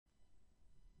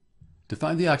To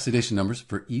find the oxidation numbers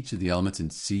for each of the elements in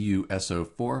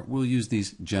CuSO4, we'll use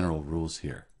these general rules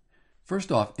here.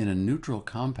 First off, in a neutral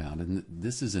compound, and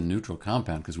this is a neutral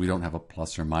compound because we don't have a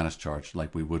plus or minus charge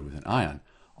like we would with an ion,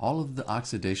 all of the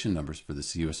oxidation numbers for the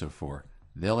CuSO4,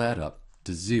 they'll add up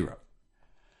to 0.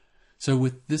 So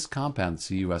with this compound,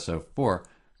 CuSO4,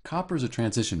 copper is a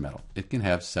transition metal. It can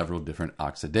have several different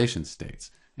oxidation states,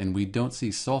 and we don't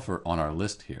see sulfur on our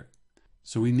list here.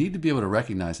 So we need to be able to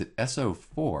recognize that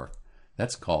SO4,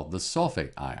 that's called the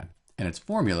sulfate ion, and its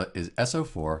formula is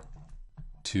SO4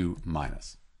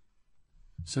 2-.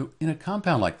 So in a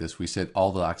compound like this, we said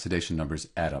all the oxidation numbers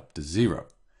add up to 0.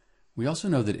 We also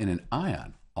know that in an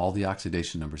ion, all the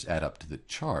oxidation numbers add up to the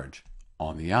charge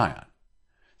on the ion.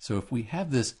 So if we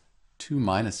have this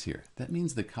 2- here, that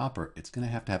means the copper, it's going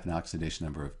to have an oxidation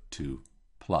number of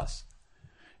 2+.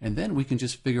 And then we can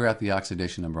just figure out the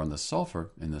oxidation number on the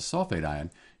sulfur in the sulfate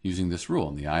ion using this rule.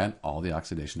 In the ion, all the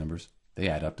oxidation numbers, they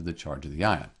add up to the charge of the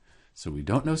ion. So we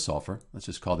don't know sulfur, let's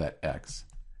just call that X,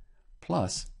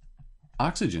 plus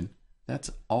oxygen,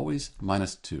 that's always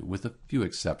 -2 with a few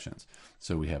exceptions.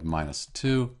 So we have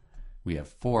 -2, we have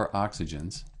 4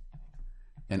 oxygens,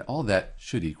 and all that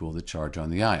should equal the charge on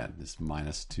the ion, this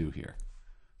 -2 here.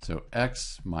 So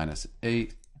X minus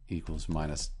 8 equals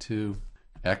 -2.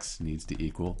 X needs to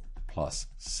equal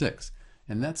 +6.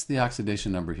 And that's the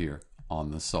oxidation number here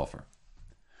on the sulfur.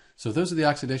 So those are the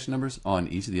oxidation numbers on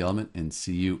each of the element in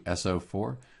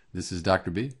CuSO4. This is Dr.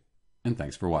 B, and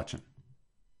thanks for watching.